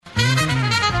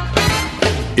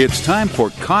It's time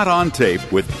for Caught on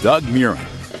Tape with Doug Murren.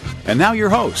 And now your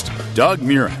host, Doug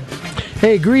Murren.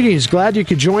 Hey, greetings. Glad you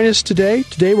could join us today.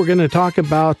 Today we're going to talk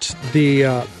about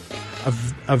a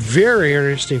very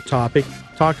interesting topic,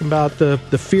 talking about the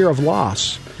fear of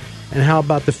loss and how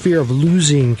about the fear of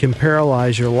losing can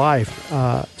paralyze your life.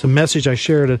 It's a message I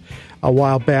shared a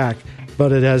while back,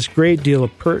 but it has a great deal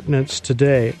of pertinence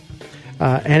today.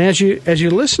 And as you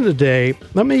listen today,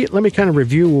 let me kind of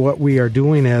review what we are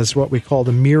doing as what we call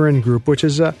the Murren Group, which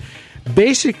is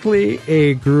basically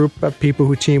a group of people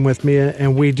who team with me,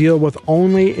 and we deal with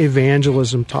only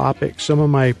evangelism topics. Some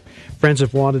of my friends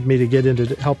have wanted me to get into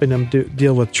helping them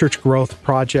deal with church growth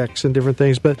projects and different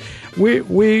things, but we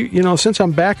since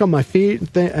I'm back on my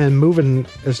feet and moving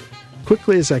as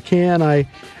quickly as I can,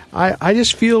 I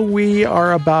just feel we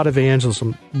are about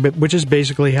evangelism, which is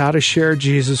basically how to share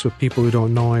Jesus with people who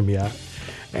don't know him yet.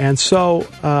 And so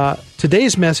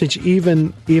today's message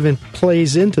even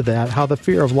plays into that, how the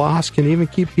fear of loss can even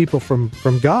keep people from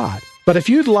God. But if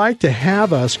you'd like to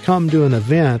have us come to an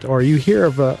event, or you hear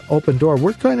of an open door,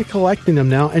 we're kind of collecting them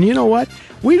now. And you know what?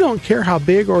 We don't care how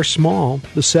big or small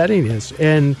the setting is.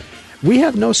 And we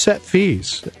have no set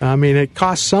fees. I mean, it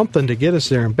costs something to get us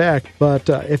there and back. But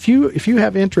if you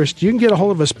have interest, you can get a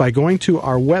hold of us by going to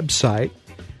our website.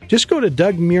 Just go to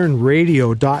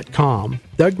DougMurrenRadio.com,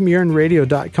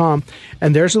 DougMurrenRadio.com,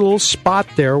 and there's a little spot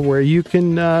there where you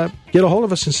can get a hold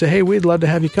of us and say, hey, we'd love to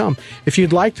have you come. If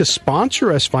you'd like to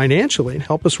sponsor us financially and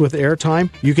help us with airtime,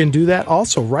 you can do that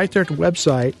also right there at the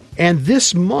website. And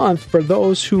this month, for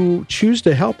those who choose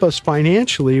to help us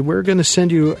financially, we're going to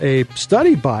send you a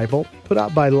study Bible put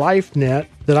out by LifeNet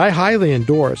that I highly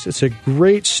endorse. It's a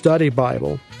great study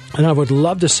Bible, and I would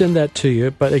love to send that to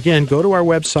you. But again, go to our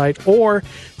website or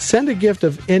send a gift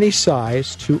of any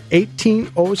size to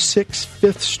 1806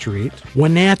 5th Street,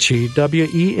 Wenatchee,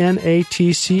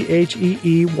 Wenatchee,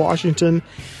 Washington,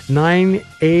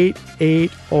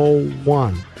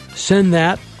 98801. Send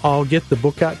that. I'll get the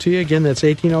book out to you. Again, that's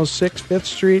 1806 5th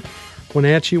Street,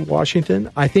 Wenatchee,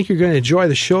 Washington. I think you're going to enjoy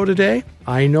the show today.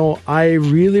 I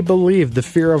really believe the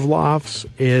fear of loss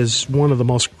is one of the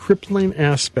most crippling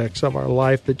aspects of our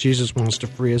life that Jesus wants to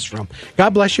free us from.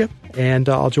 God bless you, and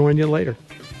I'll join you later.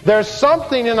 There's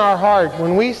something in our heart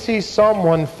when we see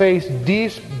someone face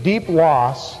deep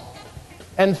loss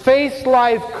and face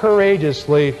life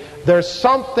courageously. There's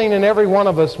something in every one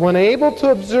of us, when able to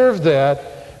observe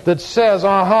that says,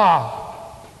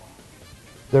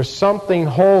 there's something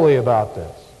holy about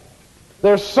this.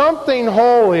 There's something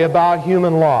holy about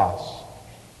human loss.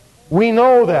 We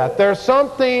know that. There's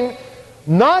something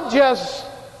not just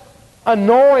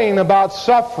annoying about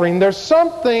suffering. There's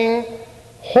something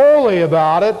holy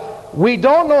about it. We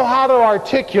don't know how to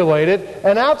articulate it.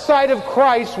 And outside of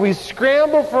Christ, we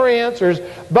scramble for answers,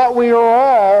 but we are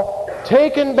all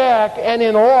taken back and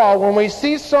in awe when we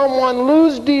see someone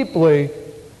lose deeply,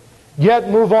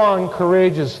 yet move on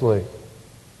courageously.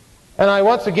 And I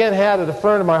once again had it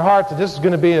affirmed in my heart that this is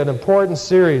going to be an important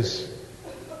series.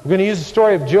 We're going to use the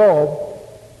story of Job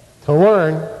to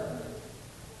learn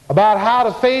about how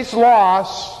to face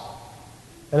loss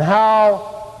and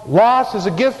how loss is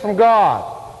a gift from God.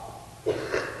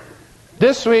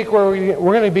 This week we're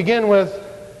going to begin with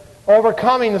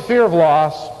overcoming the fear of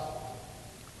loss.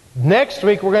 Next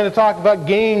week we're going to talk about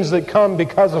gains that come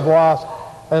because of loss.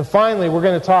 And finally we're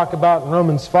going to talk about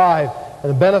Romans 5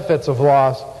 and the benefits of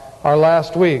loss. Our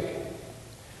last week.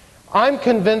 I'm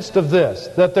convinced of this,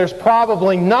 that there's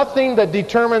probably nothing that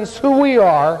determines who we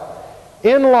are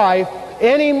in life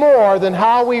any more than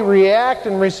how we react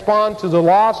and respond to the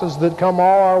losses that come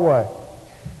all our way.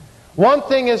 One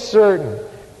thing is certain,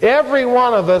 every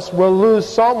one of us will lose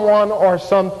someone or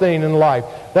something in life.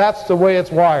 That's the way it's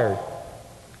wired.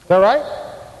 Is that right?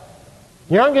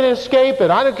 You're not going to escape it.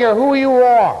 I don't care who you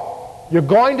are. You're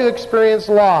going to experience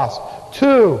loss.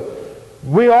 2,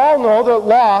 we all know that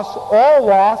all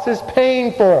loss is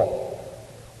painful.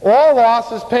 All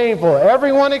loss is painful.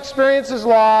 Everyone experiences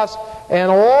loss, and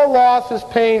all loss is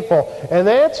painful. And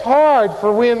that's hard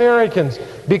for we Americans,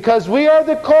 because we are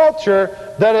the culture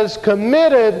that is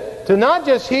committed to not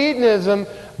just hedonism,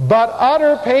 but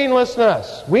utter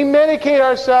painlessness. We medicate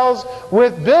ourselves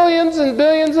with billions and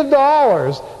billions of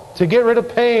dollars to get rid of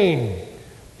pain.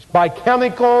 We buy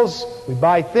chemicals, we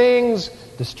buy things,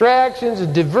 distractions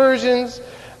and diversions,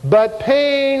 but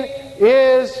pain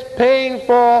is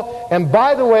painful, and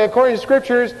by the way, according to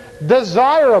Scriptures,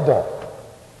 desirable.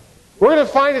 We're going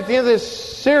to find at the end of this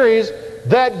series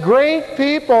that great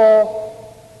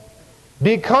people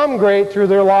become great through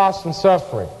their loss and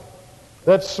suffering.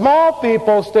 That small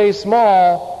people stay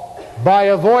small by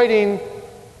avoiding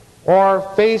or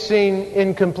facing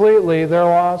incompletely their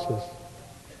losses.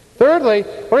 Thirdly,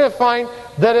 we're going to find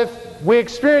that if we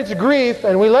experience grief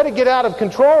and we let it get out of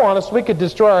control on us, we could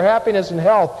destroy our happiness and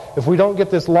health if we don't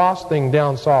get this loss thing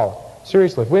down solid.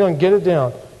 Seriously, if we don't get it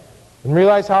down and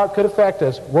realize how it could affect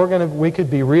us, we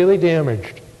could be really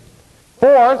damaged.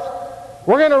 Fourth,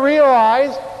 we're going to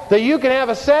realize that you can have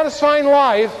a satisfying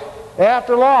life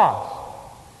after loss.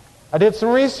 I did some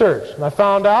research and I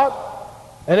found out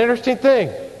an interesting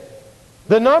thing.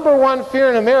 The number one fear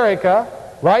in America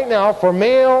right now for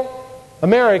male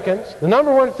Americans, the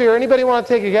number one fear, anybody want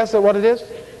to take a guess at what it is?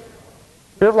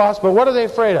 Fear of loss, but what are they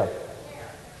afraid of?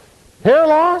 Hair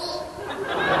loss?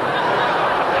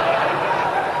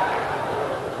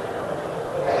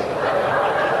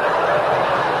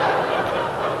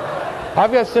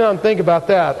 I've got to sit down and think about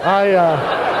that.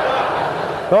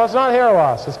 No, it's not hair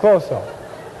loss. It's close though.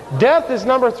 Death is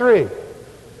number 3.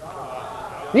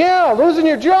 Yeah, losing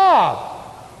your job.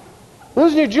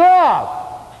 Losing your job.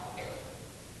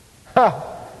 Huh.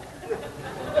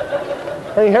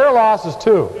 Hey, hair loss is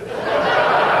 2.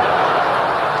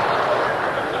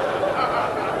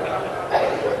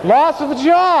 Loss of a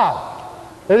job.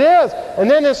 It is. And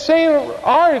then the same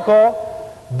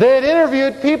article, they had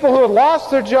interviewed people who had lost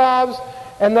their jobs,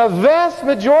 and the vast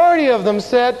majority of them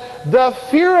said the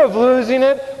fear of losing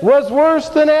it was worse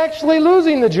than actually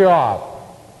losing the job.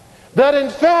 That in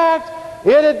fact,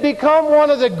 it had become one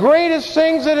of the greatest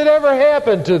things that had ever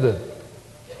happened to them.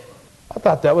 I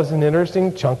thought that was an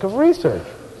interesting chunk of research.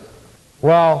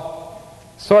 Well,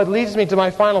 so it leads me to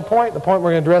my final point, the point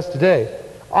we're going to address today.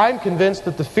 I'm convinced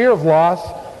that the fear of loss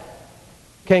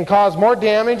can cause more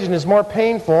damage and is more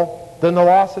painful than the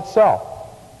loss itself.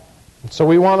 And so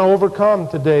we want to overcome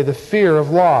today the fear of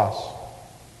loss.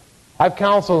 I've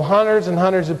counseled hundreds and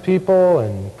hundreds of people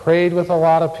and prayed with a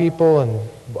lot of people and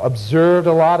observed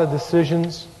a lot of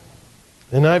decisions.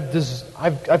 And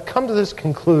I've come to this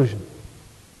conclusion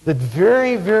that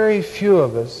very, very few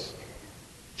of us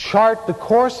chart the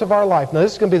course of our life. Now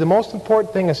this is going to be the most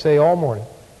important thing I say all morning.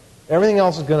 Everything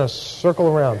else is going to circle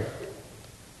around it.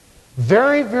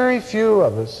 Very, very few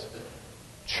of us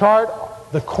chart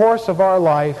the course of our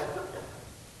life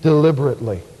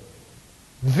deliberately.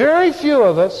 Very few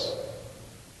of us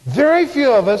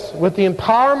with the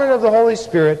empowerment of the Holy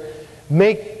Spirit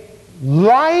make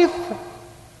life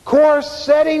course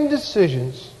setting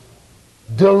decisions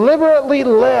deliberately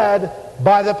led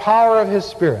by the power of His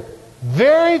Spirit.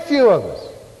 Very few of us.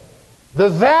 The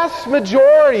vast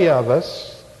majority of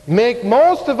us make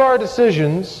most of our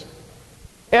decisions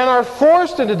and are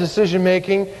forced into decision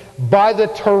making by the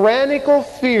tyrannical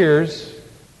fears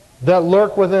that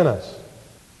lurk within us.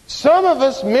 Some of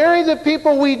us marry the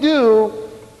people we do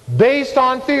based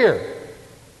on fear.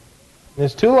 And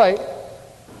it's too late.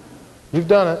 You've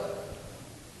done it.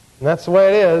 And that's the way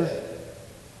it is.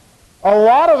 A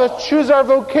lot of us choose our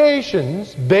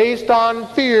vocations based on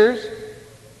fears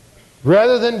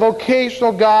rather than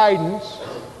vocational guidance.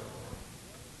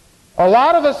 A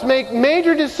lot of us make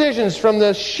major decisions from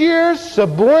the sheer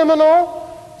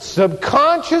subliminal,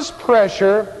 subconscious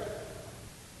pressure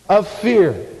of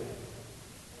fear.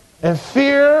 And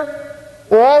fear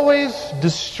always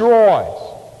destroys.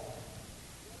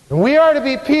 And we are to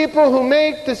be people who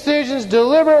make decisions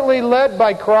deliberately led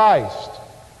by Christ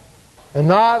and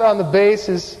not on the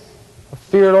basis of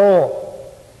fear at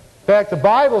all. In fact, the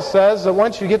Bible says that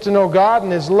once you get to know God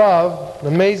and His love,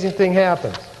 an amazing thing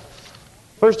happens.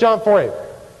 1 John 4:8.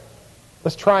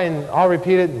 Let's try and I'll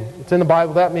repeat it. It's in the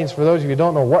Bible. That means for those of you who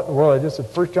don't know what in the world I just said,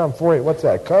 1 John 4:8. What's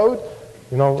that? Code?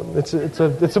 You know, it's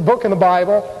a book in the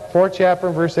Bible, 4th chapter,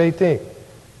 verse 18. It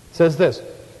says this: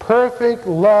 perfect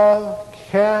love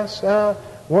casts out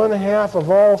 1/2 of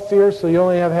all fear, so you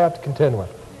only have half to contend with.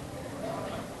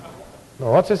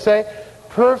 Now, what's it say?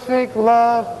 Perfect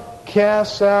love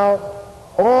casts out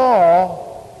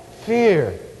all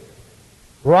fear.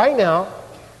 Right now,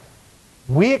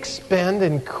 we expend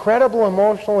incredible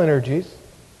emotional energies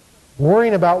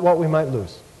worrying about what we might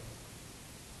lose.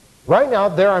 Right now,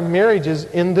 there are marriages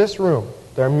in this room.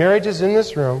 There are marriages in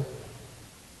this room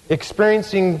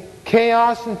experiencing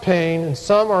chaos and pain, and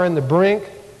some are in the brink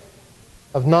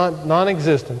of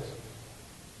non-existence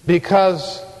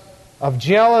because of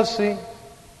jealousy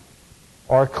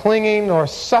or clinging or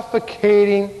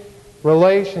suffocating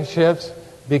relationships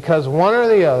because one or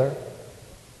the other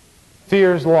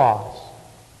fears loss.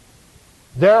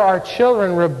 There are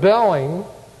children rebelling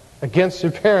against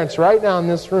their parents right now in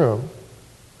this room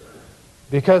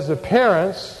because the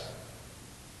parents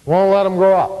won't let them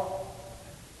grow up.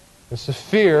 It's the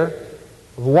fear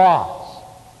of loss.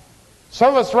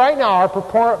 Some of us right now are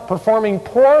performing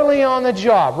poorly on the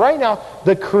job. Right now,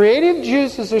 the creative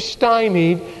juices are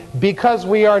stymied because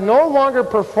we are no longer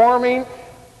performing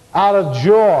out of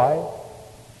joy.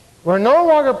 We're no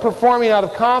longer performing out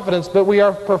of confidence, but we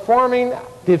are performing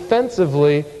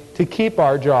defensively to keep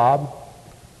our job,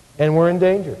 and we're in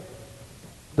danger.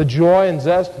 The joy and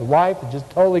zest of life has just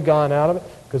totally gone out of it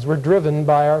because we're driven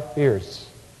by our fears.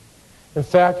 In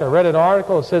fact, I read an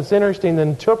article that says it's interesting that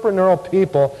entrepreneurial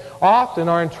people often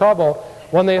are in trouble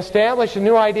when they establish a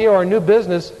new idea or a new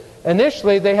business.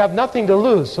 Initially, they have nothing to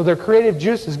lose, so their creative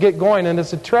juices get going. And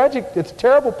it's a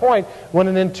terrible point when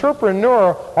an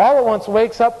entrepreneur all at once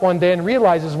wakes up one day and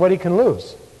realizes what he can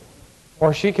lose,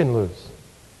 or she can lose.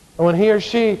 And when he or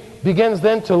she begins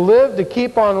then to live to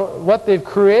keep on what they've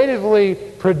creatively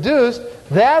produced,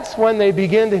 that's when they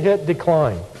begin to hit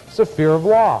decline. It's a fear of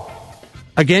loss.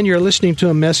 Again, you're listening to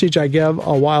a message I gave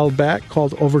a while back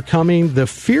called Overcoming the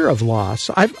Fear of Loss.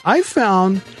 I've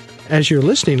found, as you're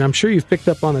listening, I'm sure you've picked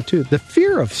up on it too, the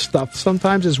fear of stuff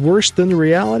sometimes is worse than the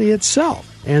reality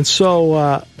itself. And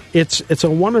so it's a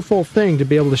wonderful thing to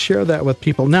be able to share that with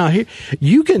people. Now,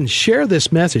 you can share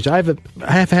this message. I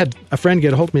have had a friend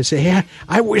get a hold of me and say, "Hey,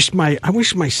 I wish my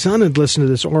son had listened to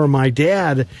this, or my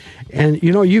dad." And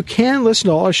you can listen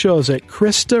to all our shows at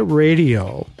Krista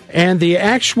Radio. And the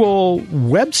actual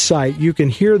website you can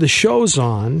hear the shows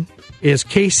on is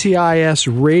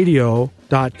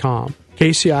kcisradio.com.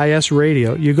 KCIS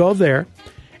Radio. You go there,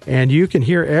 and you can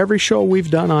hear every show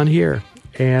we've done on here.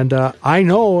 And I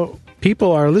know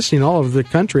people are listening all over the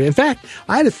country. In fact,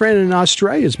 I had a friend in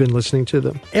Australia who's been listening to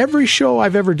them. Every show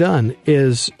I've ever done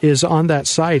is on that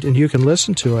site, and you can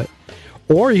listen to it.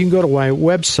 Or you can go to my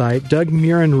website,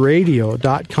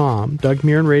 DougMurrenRadio.com,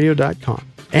 DougMurrenRadio.com.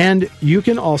 And you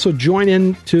can also join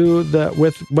in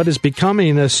with what is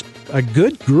becoming a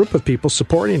good group of people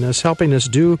supporting us, helping us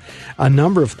do a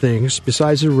number of things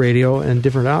besides the radio and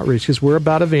different outreach, because we're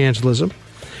about evangelism.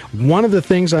 One of the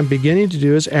things I'm beginning to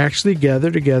do is actually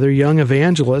gather together young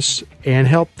evangelists and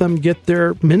help them get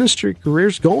their ministry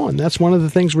careers going. That's one of the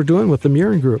things we're doing with the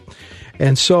Murren Group.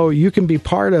 And so you can be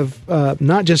part of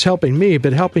not just helping me,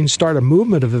 but helping start a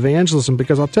movement of evangelism,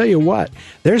 because I'll tell you what,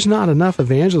 there's not enough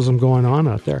evangelism going on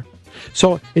out there.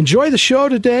 So enjoy the show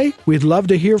today. We'd love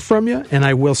to hear from you, and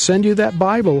I will send you that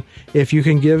Bible if you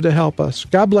can give to help us.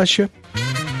 God bless you.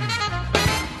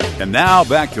 And now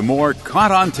back to more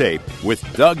Caught on Tape with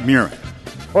Doug Murren.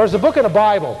 Or there's a book in the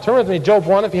Bible. Turn with me, Job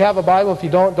 1. If you have a Bible, if you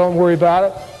don't worry about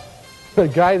it. The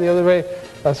guy the other day,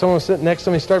 someone was sitting next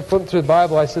to me, started flipping through the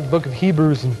Bible. I said, the book of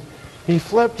Hebrews, and he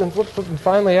flipped and flipped, and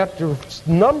finally, after a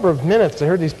number of minutes, I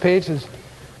heard these pages.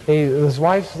 His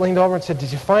wife leaned over and said,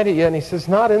 "Did you find it yet?" And he says,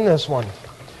 "Not in this one."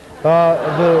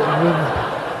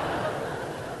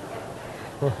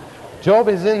 Job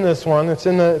is in this one.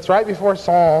 It's right before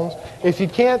Psalms. If you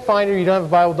can't find it or you don't have a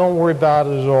Bible, don't worry about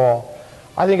it at all.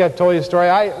 I think I've told you a story.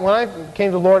 When I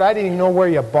came to the Lord, I didn't even know where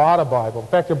you bought a Bible. In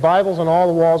fact, there are Bibles on all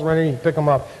the walls around here. You can pick them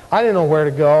up. I didn't know where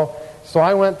to go. So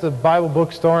I went to the Bible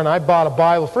bookstore and I bought a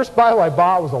Bible. The first Bible I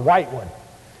bought was a white one.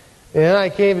 And then I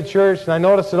came to church and I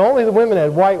noticed that only the women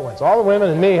had white ones. All the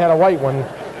women and me had a white one.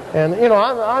 And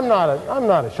I'm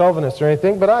not a chauvinist or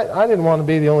anything, but I didn't want to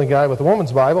be the only guy with a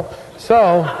woman's Bible.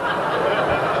 So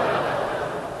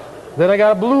then I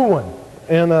got a blue one.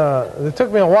 And it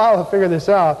took me a while to figure this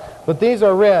out. But these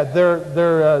are red.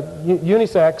 They're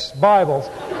unisex Bibles.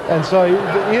 And so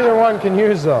either one can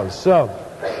use those. So,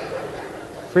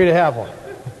 free to have one.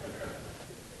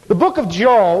 The book of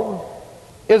Job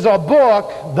is a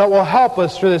book that will help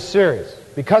us through this series,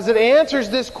 because it answers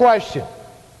this question.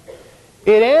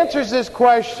 It answers this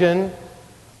question,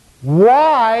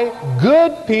 why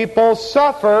good people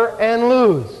suffer and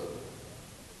lose.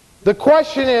 The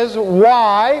question is,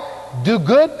 why do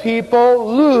good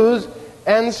people lose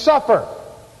and suffer?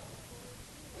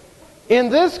 In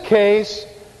this case,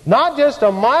 not just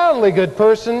a mildly good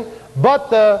person, but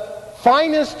the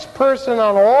finest person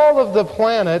on all of the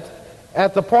planet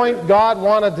at the point God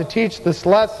wanted to teach this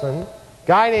lesson, a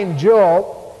guy named Job.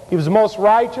 He was the most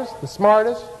righteous, the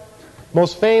smartest,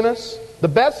 most famous, the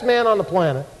best man on the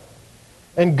planet.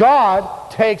 And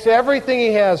God takes everything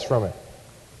he has from it.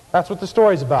 That's what the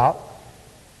story's about.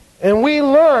 And we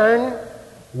learn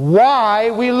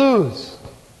why we lose.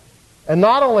 And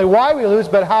not only why we lose,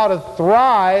 but how to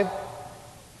thrive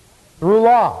through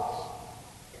loss.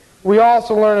 We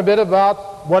also learn a bit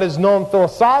about what is known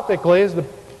philosophically as the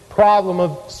problem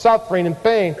of suffering and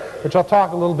pain, which I'll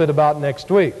talk a little bit about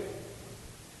next week.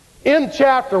 In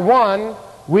chapter 1,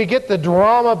 we get the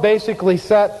drama basically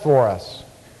set for us.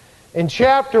 In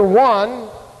chapter 1,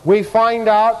 we find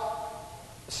out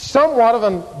somewhat of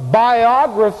a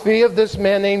biography of this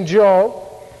man named Job.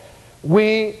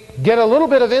 We get a little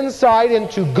bit of insight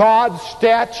into God's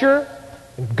stature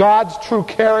and God's true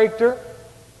character.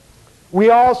 We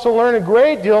also learn a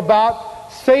great deal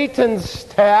about Satan's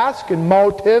task and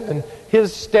motive and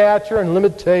his stature and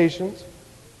limitations.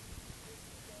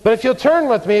 But if you'll turn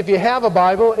with me, if you have a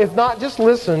Bible, if not, just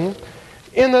listen.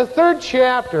 In the 3rd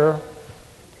chapter,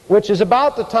 which is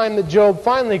about the time that Job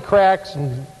finally cracks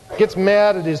and gets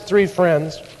mad at his 3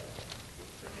 friends,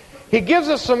 he gives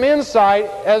us some insight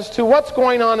as to what's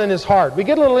going on in his heart. We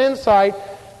get a little insight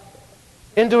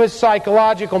into his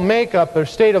psychological makeup or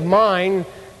state of mind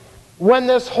when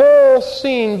this whole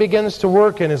scene begins to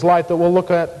work in his life that we'll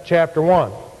look at chapter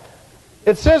 1.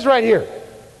 It says right here,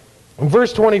 in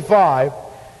verse 25,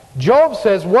 Job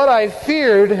says, "What I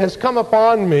feared has come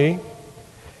upon me,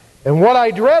 and what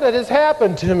I dreaded has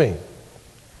happened to me.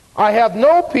 I have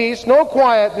no peace, no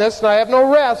quietness, and I have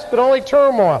no rest, but only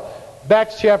turmoil."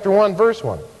 Back to chapter 1, verse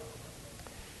 1.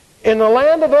 "In the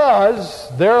land of Uz,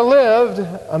 there lived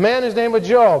a man whose name was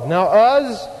Job." Now,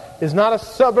 Uz is not a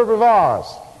suburb of Oz.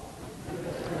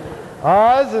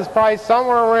 Uz is probably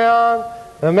somewhere around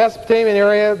the Mesopotamian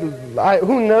area.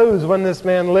 Who knows when this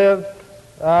man lived?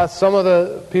 Some of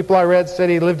the people I read said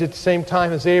he lived at the same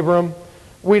time as Abram.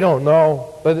 We don't know.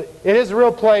 But it is a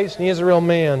real place, and he is a real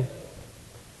man.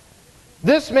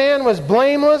 This man was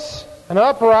blameless and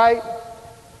upright.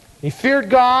 He feared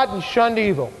God and shunned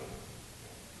evil.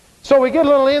 So we get a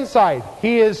little insight.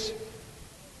 He is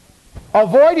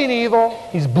avoiding evil.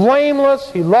 He's blameless.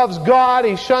 He loves God.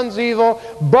 He shuns evil.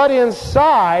 But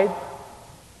inside,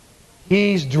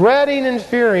 he's dreading and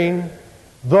fearing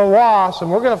the loss,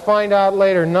 and we're going to find out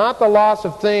later, not the loss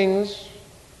of things,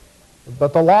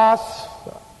 but the loss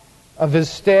of his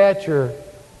stature,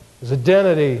 his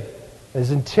identity,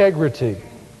 his integrity.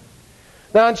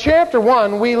 Now in chapter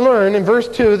 1, we learn in verse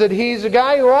 2 that he's a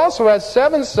guy who also has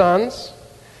 7 sons.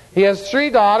 He has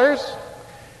 3 daughters.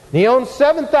 And he owns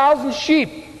 7,000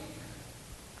 sheep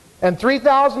and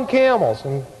 3,000 camels.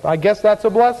 And I guess that's a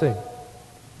blessing.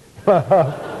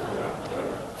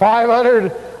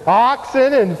 500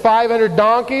 oxen and 500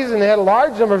 donkeys, and they had a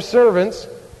large number of servants.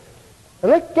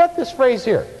 And let's get this phrase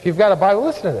here. If you've got a Bible,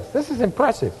 listen to this. This is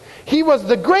impressive. He was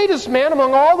the greatest man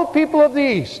among all the people of the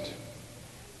East.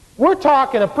 We're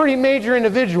talking a pretty major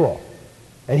individual.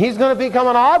 And he's going to become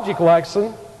an object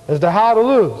lesson as to how to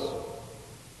lose.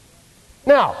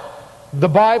 Now, the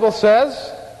Bible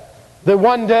says that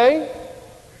one day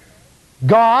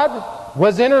God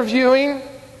was interviewing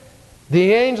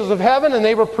the angels of heaven, and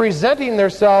they were presenting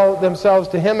themselves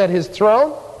to him at his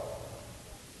throne.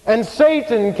 And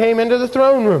Satan came into the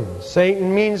throne room.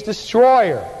 Satan means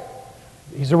destroyer.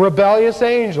 He's a rebellious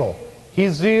angel.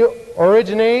 He's the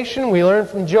origination, we learn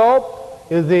from Job,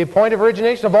 is the point of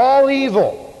origination of all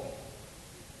evil.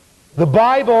 The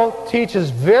Bible teaches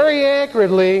very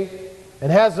accurately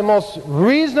and has the most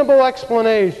reasonable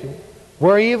explanation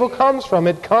where evil comes from.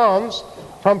 It comes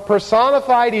from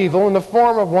personified evil in the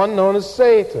form of one known as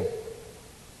Satan.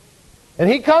 And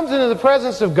he comes into the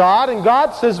presence of God, and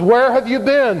God says, "Where have you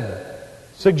been?"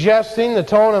 Suggesting the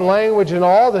tone and language and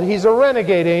all that he's a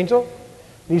renegade angel.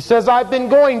 And he says, "I've been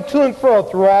going to and fro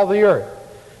through all the earth."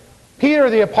 Peter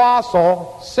the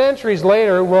Apostle, centuries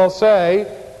later, will say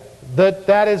that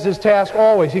that is his task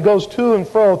always. He goes to and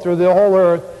fro through the whole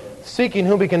earth, seeking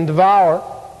whom he can devour.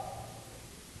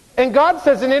 And God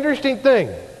says an interesting thing.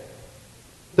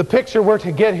 The picture we're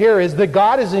to get here is that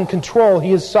God is in control.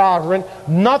 He is sovereign.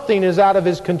 Nothing is out of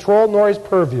his control nor his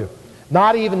purview.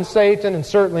 Not even Satan, and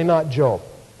certainly not Job.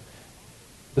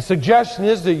 The suggestion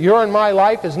is that your and my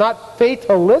life is not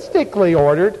fatalistically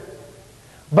ordered,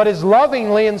 but is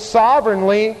lovingly and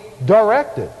sovereignly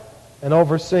directed and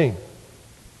overseen.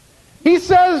 He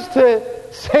says to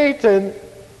Satan,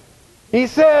 he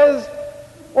says,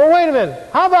 "Well, wait a minute.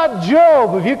 How about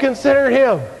Job, if you consider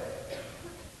him?"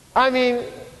 I mean,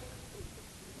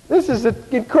 this is an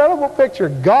incredible picture.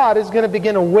 God is going to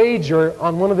begin a wager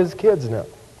on one of his kids now.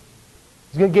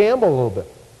 He's going to gamble a little bit.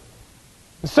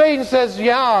 And Satan says,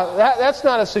 "Yeah, that's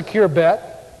not a secure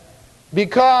bet,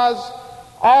 because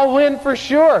I'll win for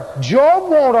sure. Job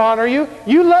won't honor you.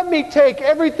 You let me take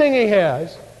everything he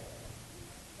has.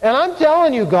 And I'm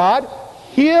telling you, God,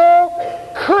 he'll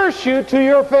curse you to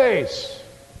your face."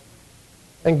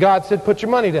 And God said, "Put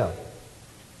your money down."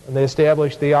 And they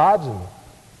established the odds and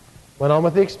went on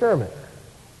with the experiment.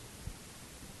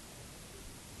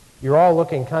 You're all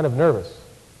looking kind of nervous.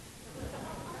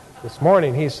 This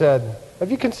morning he said,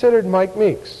 "Have you considered Mike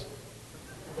Meeks?"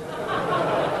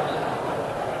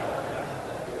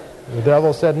 The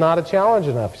devil said, not a challenge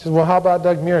enough. He said, well, how about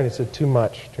Doug Murren? He said, too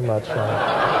much.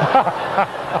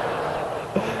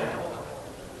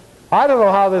 I don't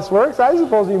know how this works. I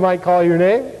suppose he might call your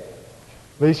name.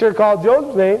 But he sure called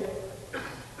Job's name.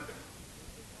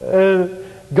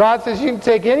 God says you can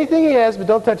take anything he has, but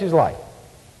don't touch his life.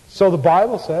 So the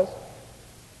Bible says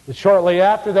that shortly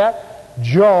after that,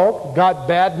 Job got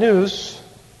bad news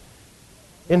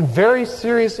in very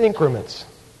serious increments.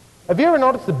 Have you ever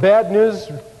noticed the bad news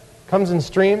comes in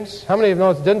streams? How many have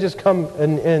noticed it doesn't just come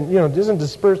and doesn't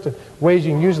disperse in ways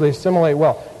you can usually assimilate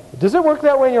well? Does it work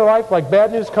that way in your life? Like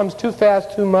bad news comes too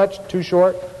fast, too much, too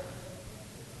short?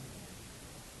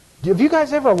 Have you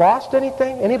guys ever lost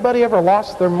anything? Anybody ever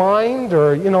lost their mind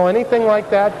or, anything like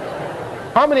that?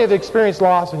 How many have experienced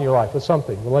loss in your life with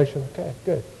something? Relation? Okay,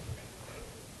 good.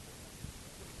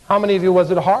 How many of you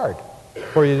was it hard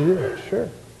for you to do that? Sure.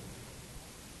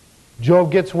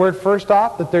 Job gets word first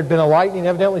off that there'd been a lightning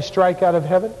evidently strike out of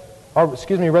heaven. Or,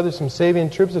 some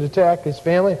Sabian troops that attacked his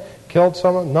family, killed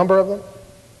a number of them.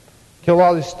 Killed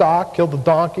all his stock, killed the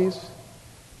donkeys,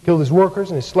 killed his workers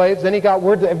and his slaves. Then he got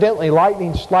word that evidently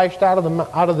lightning slashed out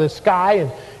of the sky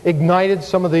and ignited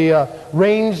some of the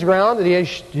range ground that he had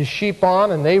his sheep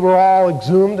on, and they were all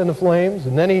exhumed in the flames.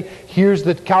 And then he hears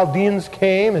that Chaldeans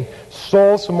came and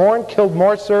stole some more and killed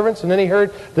more servants. And then he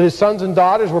heard that his sons and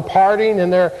daughters were partying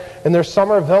in their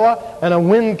summer villa, and a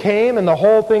wind came and the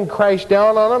whole thing crashed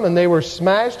down on them, and they were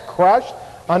smashed, crushed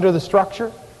under the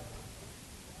structure.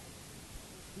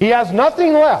 He has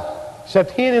nothing left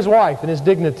except he and his wife and his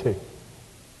dignity.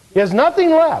 He has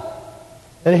nothing left.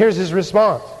 And here's his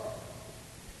response.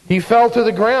 He fell to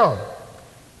the ground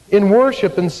in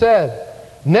worship and said,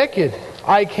 naked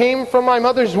I came from my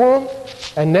mother's womb,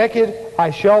 and naked I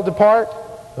shall depart.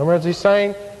 In other words, he's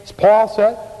saying, as Paul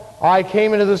said, I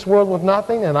came into this world with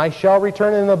nothing, and I shall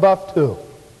return in the buff too.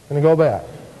 I'm going to go back.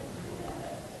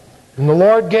 And the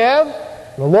Lord gave,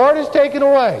 and the Lord has taken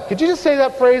away. Could you just say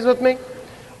that phrase with me?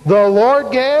 The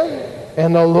Lord gave,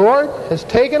 and the Lord has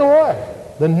taken away.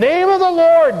 The name of the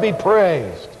Lord be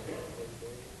praised.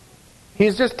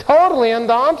 He's just totally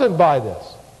undaunted by this.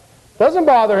 Doesn't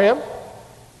bother him.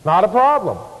 Not a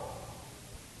problem.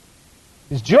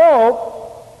 As Job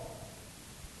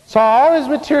saw all his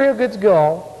material goods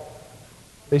go,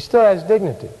 they still had his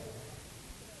dignity.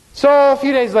 So a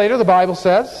few days later, the Bible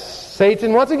says,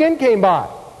 Satan once again came by.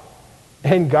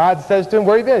 And God says to him,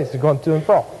 where have you been? He's going to and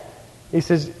fro. He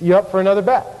says, you up for another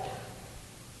bet?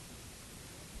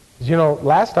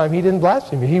 Last time he didn't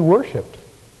blaspheme, he worshipped.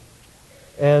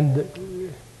 And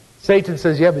Satan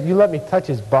says, yeah, but you let me touch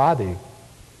his body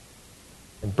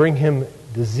and bring him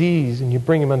disease, and you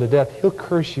bring him unto death, he'll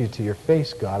curse you to your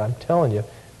face, God, I'm telling you.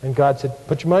 And God said,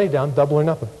 put your money down, double or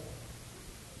nothing.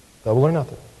 Double or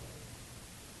nothing.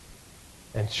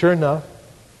 And sure enough,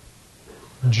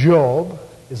 Job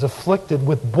is afflicted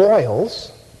with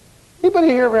boils. Anybody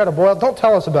here ever had a boil? Don't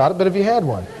tell us about it, but if you had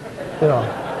one.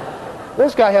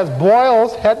 This guy has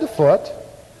boils head to foot.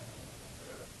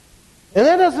 And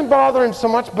that doesn't bother him so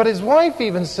much, but his wife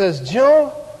even says,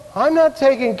 Joe, I'm not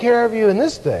taking care of you in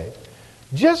this day.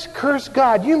 Just curse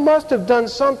God. You must have done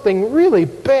something really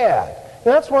bad. And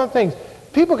that's one of the things.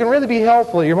 People can really be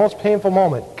helpful at your most painful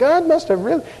moment. God must have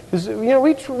really... Because,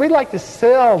 we like to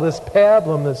sell this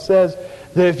pablum that says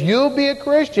that if you be a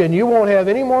Christian, you won't have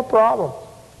any more problems.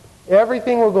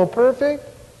 Everything will go perfect.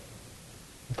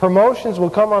 Promotions will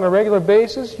come on a regular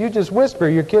basis. You just whisper.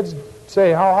 Your kids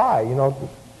say, how high? You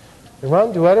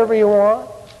run, do whatever you want.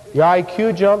 Your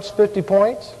IQ jumps 50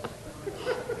 points.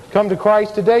 Come to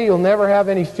Christ today, you'll never have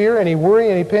any fear, any worry,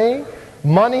 any pain.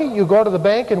 Money, you go to the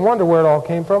bank and wonder where it all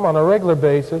came from on a regular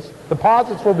basis.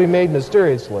 Deposits will be made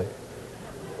mysteriously.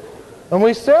 And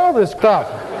we sell this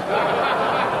stuff.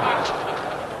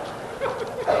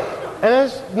 And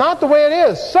it's not the way it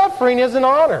is. Suffering is an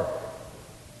honor.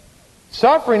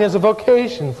 Suffering is a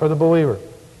vocation for the believer.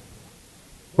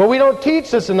 But we don't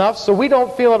teach this enough, so we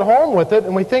don't feel at home with it,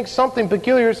 and we think something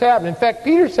peculiar has happened. In fact,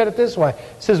 Peter said it this way.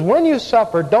 He says, when you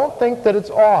suffer, don't think that it's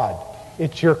odd.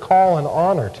 It's your call and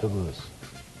honor to lose.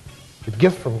 A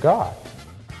gift from God.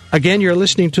 Again, you're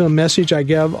listening to a message I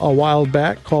gave a while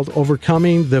back called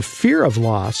Overcoming the Fear of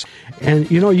Loss.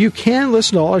 And, you can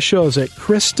listen to all our shows at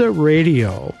Krista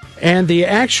Radio. And the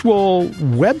actual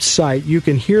website you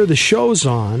can hear the shows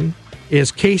on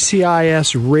is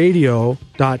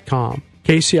kcisradio.com.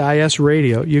 KCIS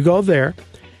Radio. You go there,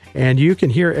 and you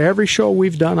can hear every show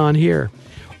we've done on here.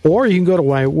 Or you can go to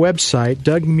my website,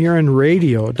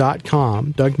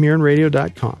 DougMurrenRadio.com,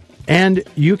 DougMurrenRadio.com. And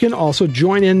you can also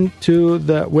join in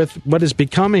with what is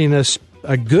becoming this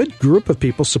a good group of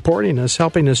people supporting us,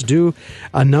 helping us do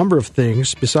a number of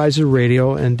things besides the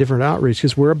radio and different outreach,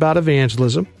 because we're about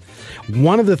evangelism.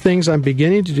 One of the things I'm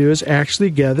beginning to do is actually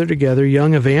gather together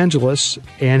young evangelists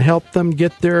and help them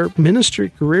get their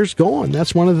ministry careers going.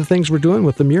 That's one of the things we're doing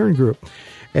with the Murren Group.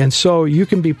 And so you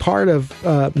can be part of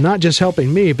not just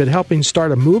helping me, but helping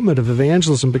start a movement of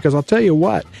evangelism, because I'll tell you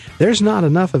what, there's not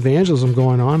enough evangelism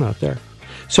going on out there.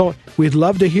 So we'd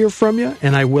love to hear from you,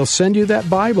 and I will send you that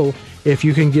Bible if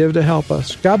you can give to help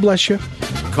us. God bless you.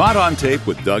 Caught on Tape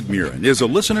with Doug Murren is a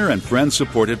listener and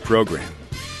friend-supported program.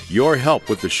 Your help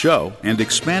with the show and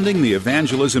expanding the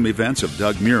evangelism events of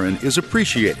Doug Murren is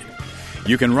appreciated.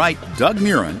 You can write Doug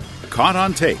Murren, Caught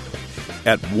on Tape,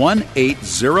 at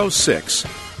 1806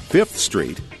 5th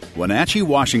Street, Wenatchee,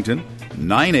 Washington,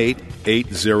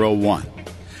 98801.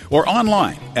 Or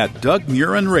online at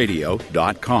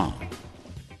DougMurrenRadio.com.